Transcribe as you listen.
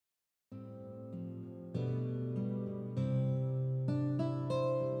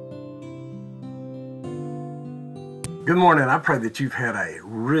Good morning. I pray that you've had a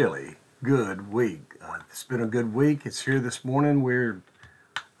really good week. It's been a good week. It's here this morning. We're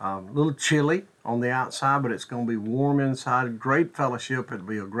a little chilly on the outside, but it's going to be warm inside. Great fellowship. It'll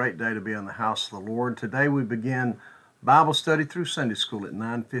be a great day to be in the house of the Lord. Today we begin Bible study through Sunday school at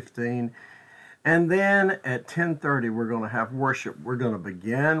 9:15. And then at 10:30 we're going to have worship. We're going to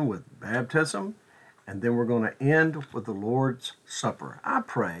begin with baptism, and then we're going to end with the Lord's Supper. I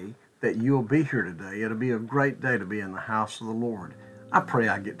pray that you'll be here today. It'll be a great day to be in the house of the Lord. I pray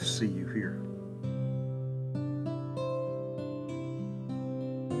I get to see you here.